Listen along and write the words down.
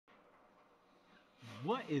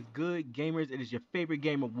What is good, gamers? It is your favorite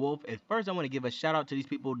gamer, Wolf. And first, I want to give a shout out to these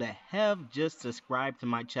people that have just subscribed to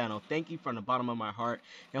my channel. Thank you from the bottom of my heart.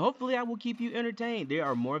 And hopefully, I will keep you entertained. There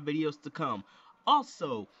are more videos to come.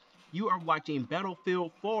 Also, you are watching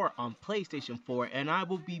Battlefield 4 on PlayStation 4, and I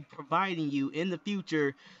will be providing you in the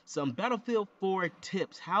future some Battlefield 4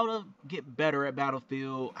 tips, how to get better at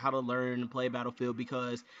Battlefield, how to learn to play Battlefield,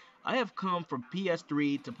 because I have come from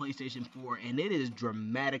PS3 to PlayStation 4 and it is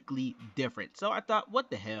dramatically different. So I thought,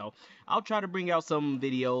 what the hell? I'll try to bring out some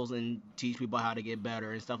videos and teach people how to get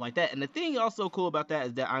better and stuff like that. And the thing also cool about that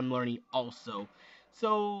is that I'm learning also.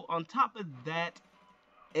 So on top of that,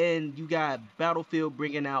 and you got Battlefield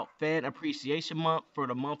bringing out Fan Appreciation Month for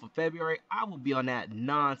the month of February. I will be on that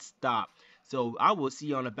non-stop. So I will see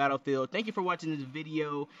you on the Battlefield. Thank you for watching this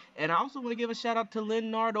video. And I also want to give a shout out to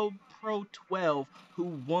Leonardo Pro 12 who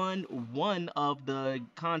won one of the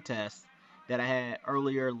contests that I had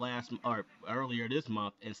earlier this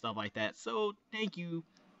month and stuff like that. So thank you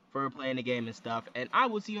for playing the game and stuff. And I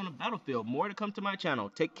will see you on the Battlefield. More to come to my channel.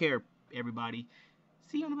 Take care, everybody.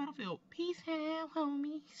 See you on the Battlefield. Peace out,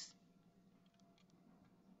 homies.